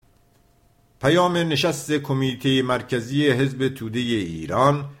پیام نشست کمیته مرکزی حزب توده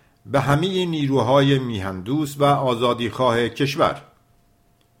ایران به همه نیروهای میهن دوست و آزادی خواه کشور،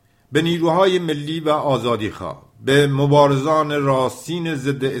 به نیروهای ملی و آزادی خواه، به مبارزان راستین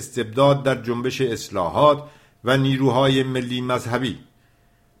ضد استبداد در جنبش اصلاحات و نیروهای ملی-مذهبی،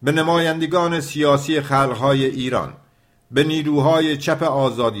 به نمایندگان سیاسی خلقهای ایران، به نیروهای چپ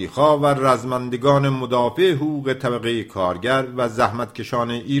آزادی خواه و رزمندگان مدافع حقوق طبقه کارگر و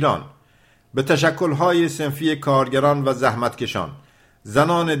زحمتکشان ایران، به تشکل‌های صنفی کارگران و زحمتکشان،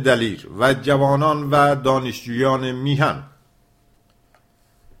 زنان دلیر و جوانان و دانشجویان میهن.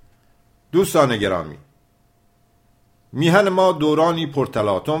 دوستان گرامی، میهن ما دورانی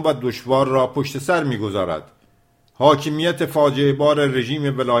پرتلاطم و دشوار را پشت سر می‌گذارد. حاکمیت فاجعه بار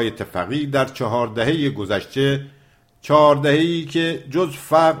رژیم ولایت فقیه در 4 دهه گذشته، 4 دهه‌ای که جز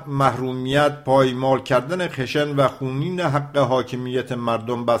فقر، محرومیت، پایمال کردن خشن و خونین حق حاکمیت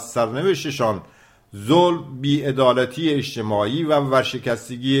مردم بر سرنوشتشان، ظلم، بی‌عدالتی اجتماعی و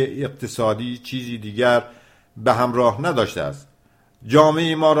ورشکستگی اقتصادی چیزی دیگر به همراه نداشته است.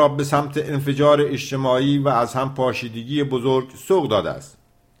 جامعه ما را به سمت انفجار اجتماعی و از هم پاشیدگی بزرگ سوق داده است.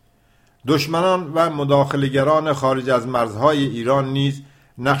 دشمنان و مداخله‌گران خارج از مرزهای ایران نیز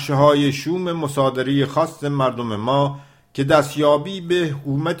نقشه‌های شوم مصادره خواست مردم ما که دستیابی به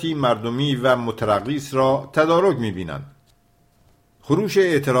حکومتی مردمی و مترقیس را تدارک می‌بینند. خروش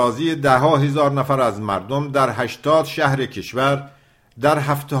اعتراضی 10,000 نفر از مردم در 80 شهر کشور در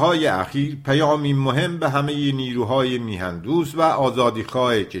هفته‌های اخیر پیامی مهم به همه نیروهای میهن دوست و آزادی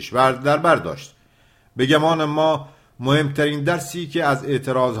خواه کشور در بر داشت. به گمان ما مهمترین درسی که از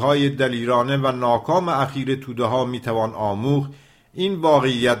اعتراضهای دلیرانه و ناکام اخیر توده ها میتوان آموخت این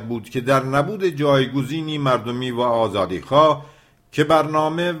واقعیت بود که در نبود جایگزینی مردمی و آزادی خواه که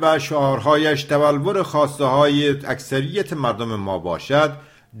برنامه و شعارهایش تبلور خواسته های اکثریت مردم ما باشد،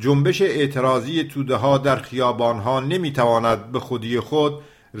 جنبش اعتراضی توده ها در خیابان ها نمیتواند به خودی خود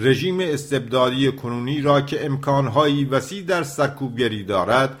رژیم استبدادی کنونی را که امکانهایی وسیع در سرکوبگری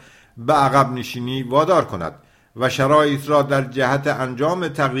دارد به عقب نشینی وادار کند و شرایط را در جهت انجام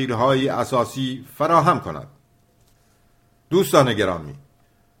تغییرهای اساسی فراهم کند. دوستان گرامی،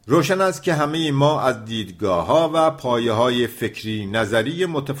 روشن است که همه ما از دیدگاه‌ها و پایه‌های فکری نظری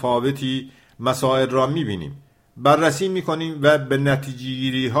متفاوتی مسائل را می‌بینیم، بررسی می‌کنیم و به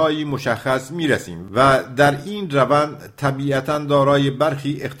نتیجه‌گیری‌های مشخص می‌رسیم و در این روند طبیعتاً دارای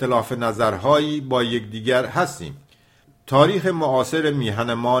برخی اختلاف نظرهایی با یکدیگر هستیم. تاریخ معاصر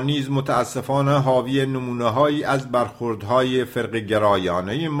میهن ما نیز متاسفانه حاوی نمونه‌هایی از برخوردهای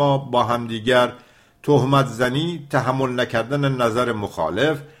فرقه‌گرایانه ما با همدیگر، تهمت زنی، تحمل نکردن نظر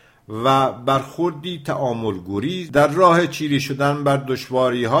مخالف و برخوردی تعامل‌گریز در راه چیره شدن بر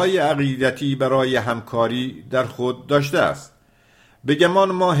دشواری‌های عقیدتی برای همکاری در خود داشته است. به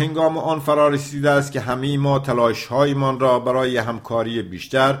گمان ما هنگام آن فرا رسیده است که همه ما تلاش‌هایمان را برای همکاری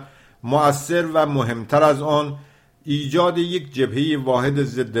بیشتر، مؤثر و مهمتر از آن ایجاد یک جبهه واحد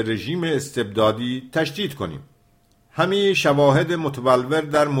ضد رژیم استبدادی تشدید کنیم. همه شواهد متبلور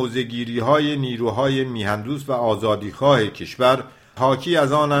در موضع‌گیری‌های نیروهای میهن دوست و آزادی خواه کشور حاکی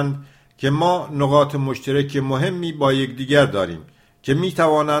از آنند که ما نقاط مشترک مهمی با یکدیگر داریم که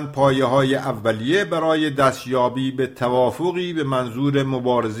می‌توانند پایه‌های اولیه برای دستیابی به توافقی به منظور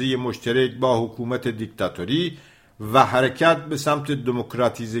مبارزه مشترک با حکومت دیکتاتوری و حرکت به سمت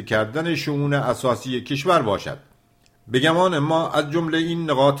دموکراتیزه کردن شئون اساسی کشور باشد. به گمان ما از جمله این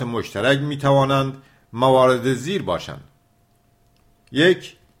نقاط مشترک می‌توانند موارد زیر باشند: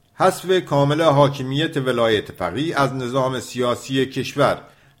 1. حذف کامل حاکمیت ولایت فقیه از نظام سیاسی کشور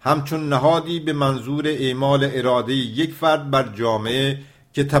همچون نهادی به منظور اعمال اراده یک فرد بر جامعه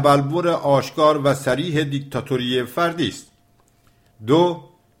که تبلور آشکار و صریح دیکتاتوری فردی است. 2.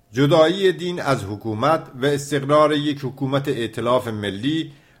 جدایی دین از حکومت و استقرار یک حکومت ائتلاف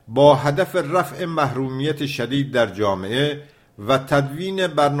ملی با هدف رفع محرومیت شدید در جامعه و تدوین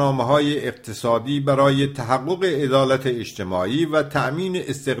برنامه‌های اقتصادی برای تحقق عدالت اجتماعی و تأمین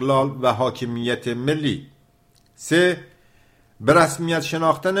استقلال و حاکمیت ملی. 3. به رسمیت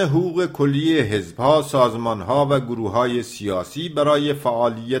شناختن حقوق کلی حزب‌ها، سازمان‌ها و گروه‌های سیاسی برای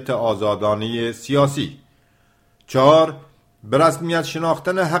فعالیت آزادانه سیاسی. 4. به رسمیت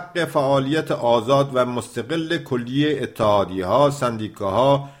شناختن حق فعالیت آزاد و مستقل کلی اتحادیه‌ها،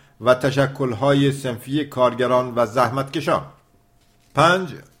 سندیکاها و تشکل‌های صنفی کارگران و زحمتکشان. 5.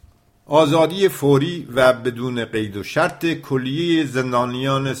 آزادی فوری و بدون قید و شرط کلیه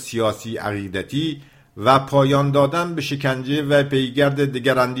زندانیان سیاسی عقیدتی و پایان دادن به شکنجه و پیگرد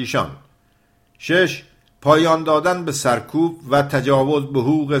دگراندیشان. 6. پایان دادن به سرکوب و تجاوز به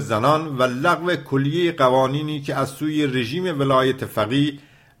حقوق زنان و لغو کلیه قوانینی که از سوی رژیم ولایت فقیه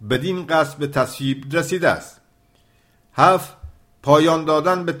بدین قصد به تصویب رسیده است. 7. پایان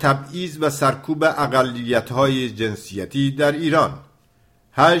دادن به تبعیض و سرکوب اقلیت‌های جنسیتی در ایران.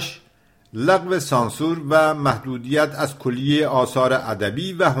 8. لغو سانسور و محدودیت از کلیه آثار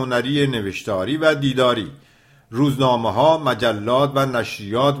ادبی و هنری نوشتاری و دیداری، روزنامه‌ها، مجلات و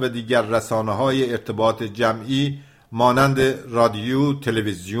نشریات و دیگر رسانه‌های ارتباط جمعی مانند رادیو،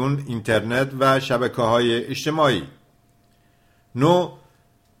 تلویزیون، اینترنت و شبکه‌های اجتماعی. 9.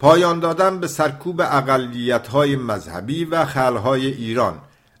 پایان دادن به سرکوب اقلیت‌های مذهبی و خلق‌های ایران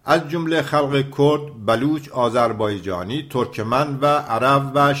از جمله خلق کرد، بلوچ، آذربایجانی، ترکمن و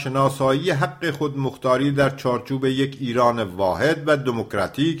عرب و شناسایی حق خودمختاری در چارچوب یک ایران واحد و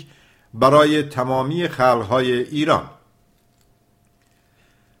دموکراتیک برای تمامی خلق‌های ایران.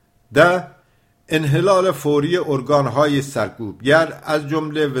 10. انحلال فوری ارگان‌های سرکوبگر از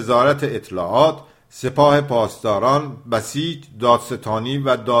جمله وزارت اطلاعات، سپاه پاسداران، بسیج، دادستانی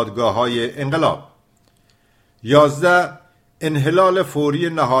و دادگاه‌های انقلاب. 11. انحلال فوری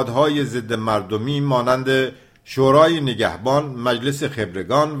نهادهای ضد مردمی مانند شورای نگهبان، مجلس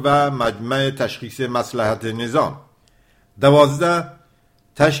خبرگان و مجمع تشخیص مصلحت نظام. 12.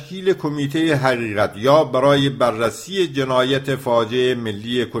 تشکیل کمیته حقیقت‌یاب برای بررسی جنایت فاجعه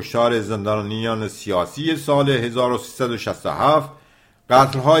ملی کشتار زندانیان سیاسی سال 1367،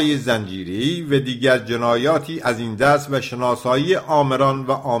 قتل‌های زنجیره‌ای و دیگر جنایاتی از این دست و شناسایی آمران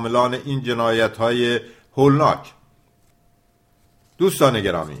و عاملان این جنایت‌های هولناک. دوستان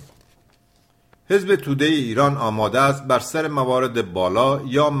گرامی، حزب توده ایران آماده است بر سر موارد بالا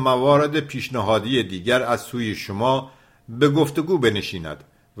یا موارد پیشنهادی دیگر از سوی شما به گفتگو بنشیند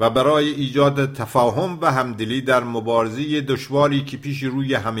و برای ایجاد تفاهم و همدلی در مبارزه دشواری که پیش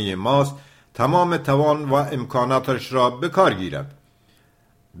روی همه ماست تمام توان و امکاناتش را به کار گیرد.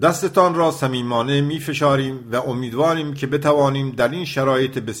 دستتان را صمیمانه می فشاریم و امیدواریم که بتوانیم در این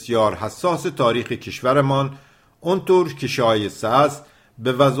شرایط بسیار حساس تاریخ کشورمان اونطور که شایسته است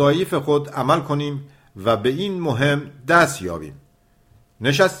به وظایف خود عمل کنیم و به این مهم دست یابیم.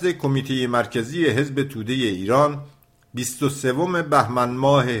 نشست کمیته مرکزی حزب توده ایران 23 بهمن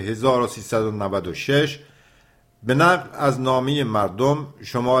ماه 1396 به نقل از نامه مردم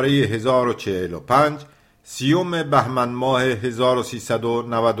شماره 1045 30 بهمن ماه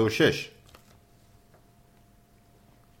 1396.